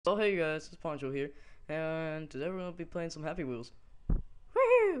So hey guys, it's Poncho here, and today we're gonna be playing some Happy Wheels.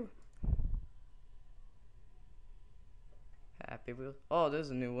 Woohoo! Happy Wheels. Oh, there's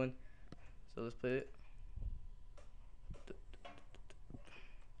a new one. So let's play it.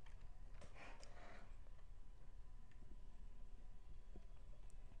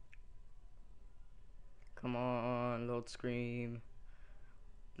 Come on, load screen.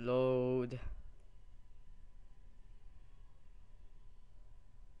 Load.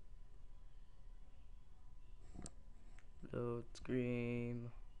 Load screen.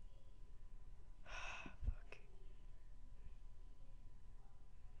 Fuck.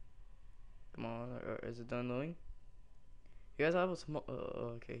 Come on, is it done loading? You guys have a small.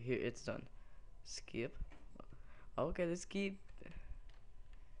 Okay, here it's done. Skip. Okay, let's skip.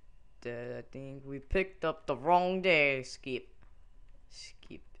 I think we picked up the wrong day. Skip.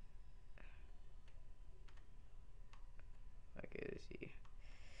 Skip. Okay, let's see.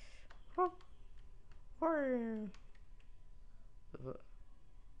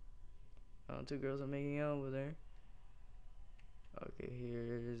 Oh, two girls are making out over there. Okay,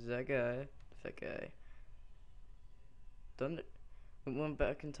 here's that guy. That guy. Thunder. We went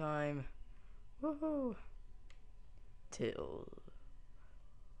back in time. Woohoo! Till.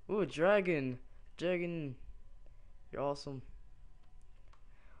 Ooh, dragon. Dragon. You're awesome.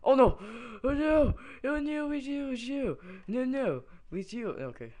 Oh no! Oh no! Oh no, it's you, it's you! No, no, it's you.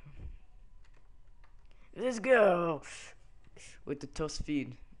 Okay. Let's go! With the tough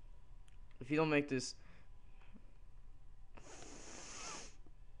speed. If you don't make this.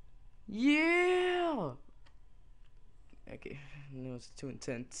 Yeah! Okay, no, it's too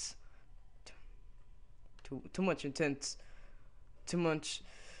intense. Too much intense. Too much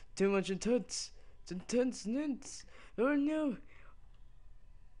intense. It's intense. Oh no!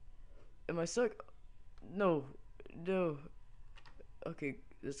 Am I stuck? No. No. Okay,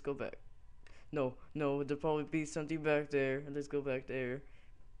 let's go back. No, there'll probably be something back there. Let's go back there.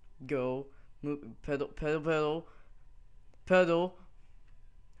 Go. Move. Pedal. Pedal.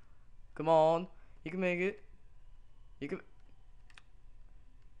 Come on. You can make it. You can.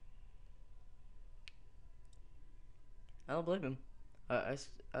 I don't blame him. I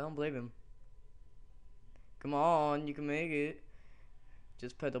don't blame him. Come on, you can make it.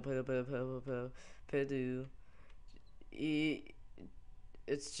 Just pedal. Pedal.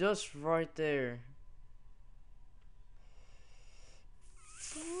 It's just right there.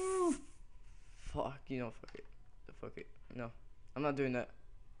 Fuck, fuck it. Fuck it. No, I'm not doing that.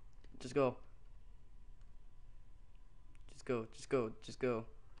 Just go. Just go.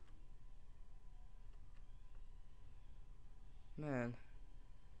 Man.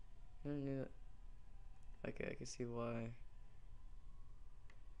 I never knew that. Okay, I can see why.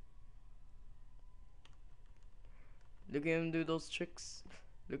 Look at him do those tricks.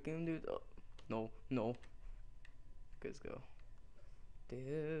 Look at him do. No. Let's go.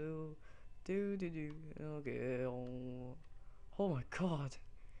 Do. Okay. Oh my god.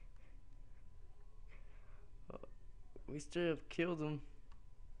 We straight up killed him.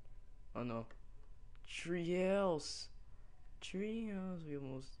 Oh no. Treehouse. We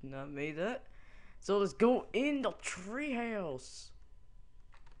almost not made that. So let's go in the treehouse.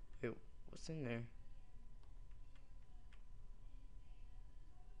 Wait, what's in there?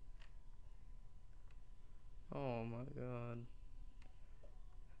 Oh my god.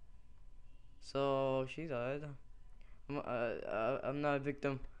 So she died. I'm not a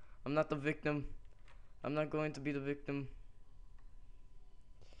victim. I'm not the victim. I'm not going to be the victim.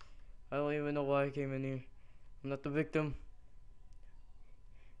 I don't even know why I came in here. I'm not the victim.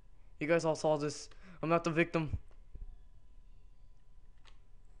 You guys all saw this. I'm not the victim.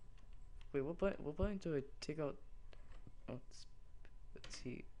 Wait, what button do I take out? Oh, let's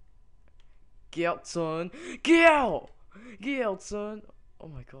see. Get out, son. Get out! Get out, son. Oh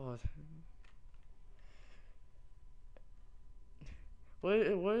my god. What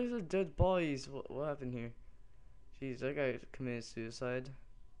is the dead bodies? What happened here? Jeez, that guy committed suicide.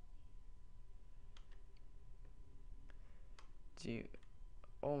 Gee,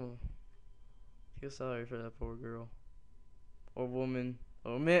 oh, feel sorry for that poor girl. Or woman.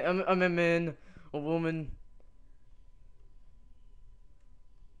 Or man, I'm a man. Or woman.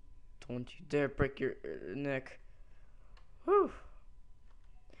 Don't you dare break your neck. Whew.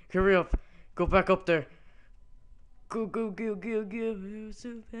 Hurry up. Go back up there. Go.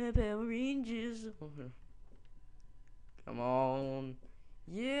 Super Power Rangers. Come on.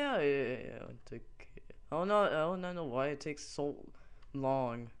 Yeah. I don't know why it takes so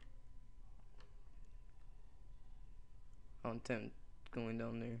long. I'm tempted going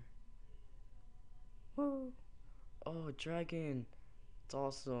down there. Whoa. Oh, dragon. It's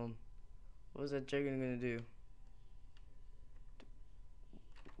awesome. What is that dragon gonna do?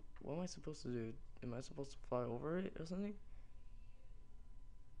 What am I supposed to do? Am I supposed to fly over it or something?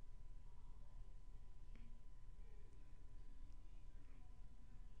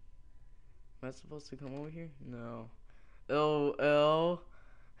 Am I supposed to come over here? No. LOL.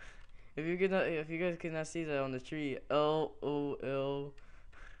 If you guys cannot see that on the tree, LOL.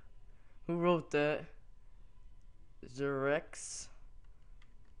 Who wrote that? Zerex.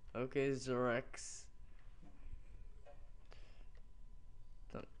 Okay, Zerex.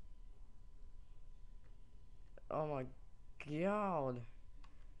 Oh my god.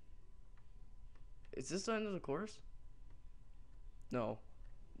 Is this the end of the course? No.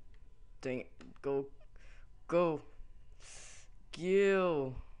 Dang it. Go. Go.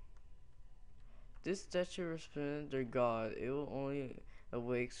 Gil. This statue represents their god. It will only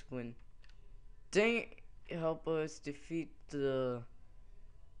awakes when. Dang it. Help us defeat the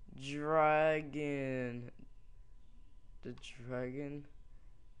dragon. The dragon.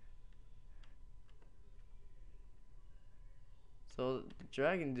 So the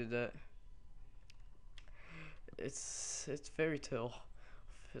dragon did that. It's fairy tale.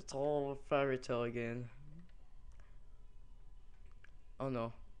 It's all fairy tale again. Oh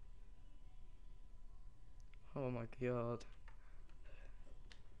no. Oh my god.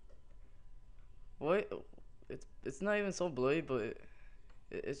 What? It's not even so bloody, but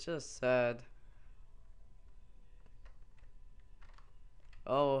it's just sad.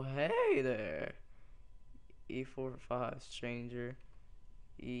 Oh hey there. E45 stranger.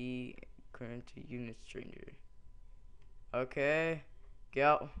 E current to unit stranger. Okay. Get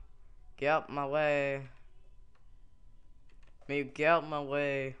out my way. Maybe get out my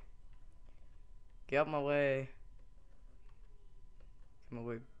way. Get out my way. Get my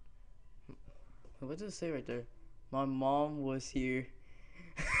way. What does it say right there? My mom was here.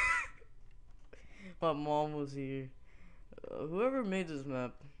 My mom was here. Whoever made this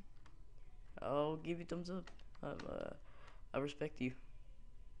map, I'll give you thumbs up. I respect you.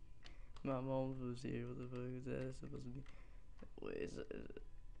 My mom was here. What the fuck is that supposed to be? Wait, is it?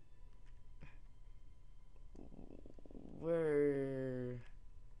 Where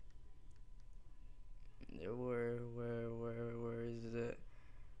is it?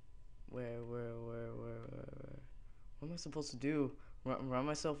 Where? What am I supposed to do? Run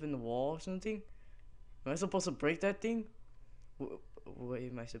myself in the wall or something? Am I supposed to break that thing? What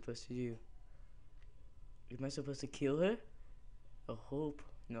am I supposed to do? Am I supposed to kill her? I hope.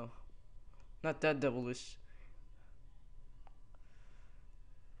 No. Not that devilish.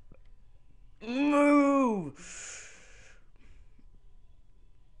 Move!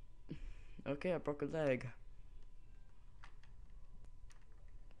 Okay, I broke a leg.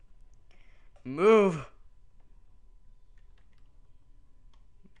 Move!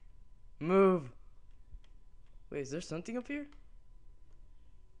 Move! Wait, is there something up here?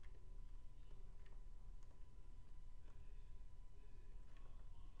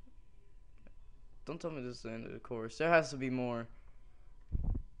 Don't tell me this is the end of the course. There has to be more.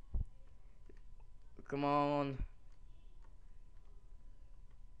 Come on.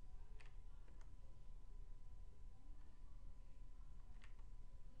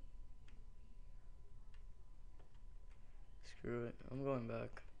 Screw it. I'm going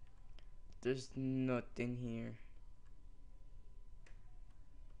back. There's nothing here.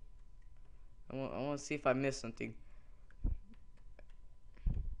 I want to see if I missed something.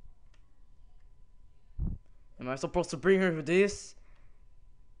 Am I supposed to bring her this?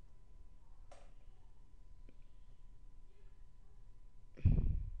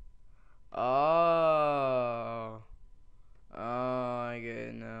 Oh. Oh, I get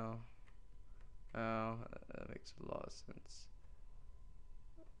it now. Oh, that makes a lot of sense.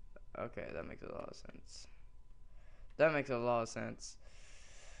 Okay, that makes a lot of sense. That makes a lot of sense.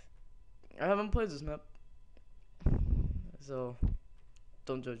 I haven't played this map, so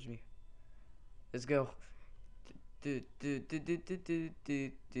don't judge me. Let's go. I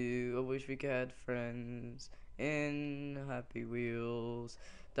wish we could have friends in Happy Wheels.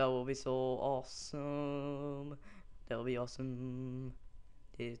 That will be so awesome. That will be awesome.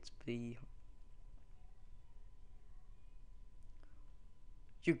 It's be.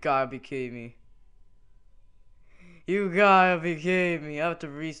 You gotta be kidding me. You gotta be kidding me. I have to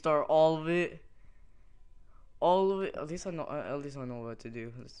restart all of it. All of it. At least I know. At least I know what to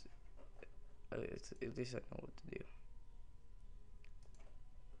do. At least I know what to do.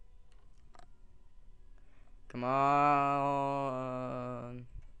 Come on.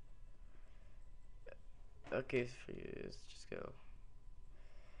 Okay, let's just go.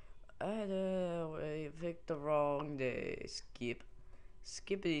 I picked the wrong day. Skip.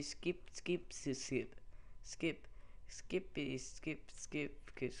 Skippity skip skip skip skip skip skippity skip skip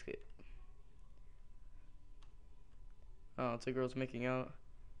skip skip. Oh, two girls making out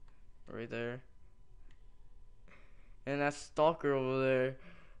right there. And that stalker over there.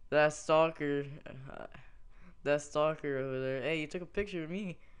 That stalker. That stalker over there. Hey, you took a picture of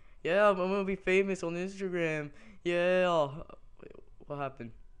me. Yeah, I'm gonna be famous on Instagram. Yeah. Wait, what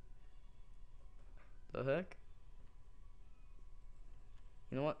happened? The heck?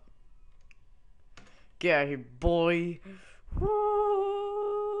 You know what? Get out of here, boy. Whoa.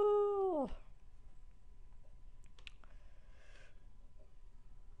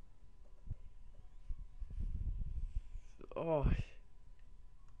 Oh,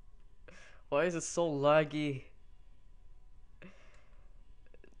 why is it so laggy?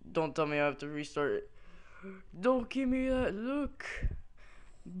 Don't tell me I have to restart it. Don't give me that look,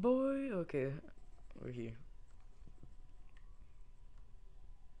 boy. Okay, we're here.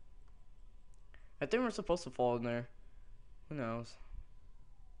 I think we're supposed to fall in there. Who knows?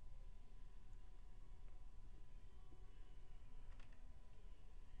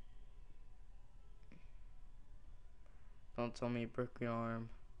 Don't tell me you broke your arm.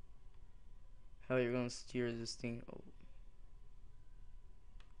 How you're gonna steer this thing? Oh.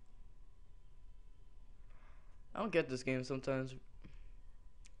 I don't get this game sometimes.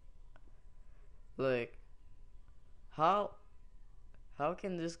 Like, how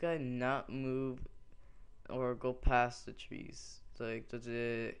can this guy not move or go past the trees? Like, does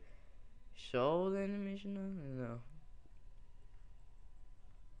it show the animation? No.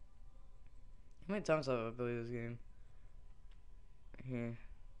 How many times have I played this game? Here.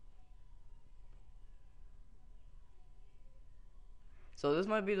 So this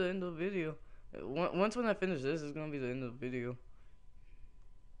might be the end of the video. Once when I finish this, it's gonna be the end of the video.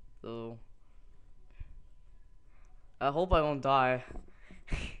 So I hope I don't die.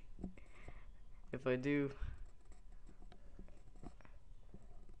 If I do,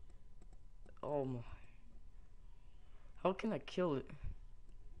 oh my! How can I kill it?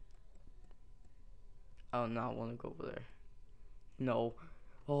 I do not want to go over there. No.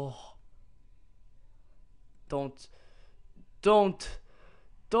 Oh. Don't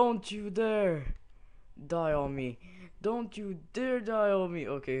you dare die on me. Don't you dare die on me.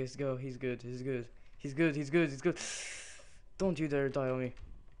 Okay, let's go. He's good. He's good. He's good. He's good. He's good. Don't you dare die on me.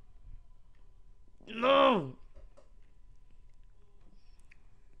 No.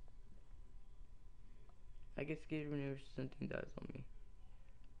 I get scared whenever something dies on me.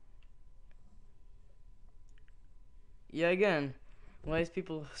 Yeah, again. Why is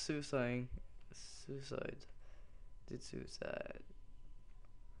people suiciding? Did suicide.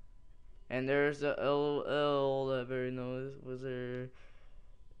 And there's the LOL that very knows was there.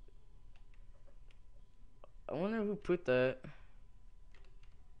 I wonder who put that.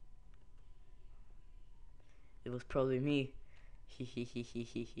 It was probably me. It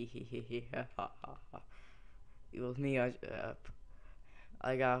was me.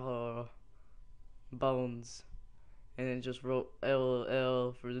 I got bones, and then just wrote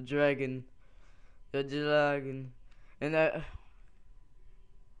LOL for the dragon, and I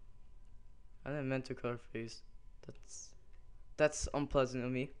didn't meant to color face. That's unpleasant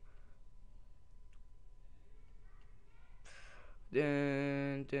of me.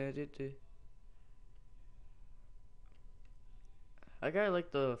 I got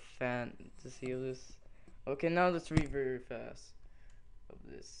like the fantasy of this. Okay, now let's read very fast of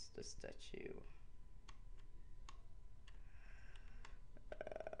the statue.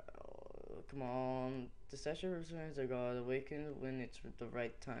 Come on. The statue represents our God awakens when it's the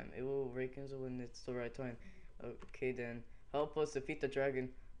right time. It will awaken when it's the right time. Okay then. Help us defeat the dragon.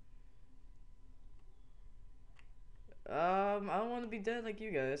 I don't want to be dead like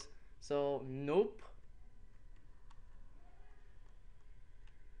you guys. So, nope.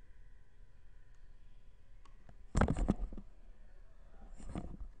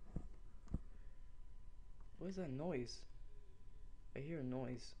 What is that noise? I hear a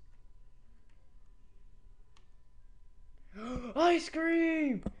noise. Ice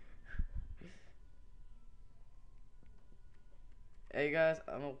cream! Hey guys,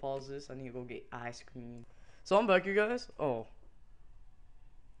 I'm gonna pause this. I need to go get ice cream. So I'm back, you guys. Oh.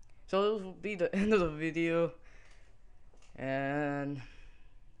 So this will be the end of the video. And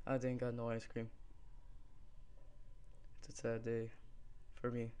I didn't got no ice cream. It's a sad day for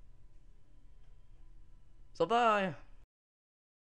me. So bye!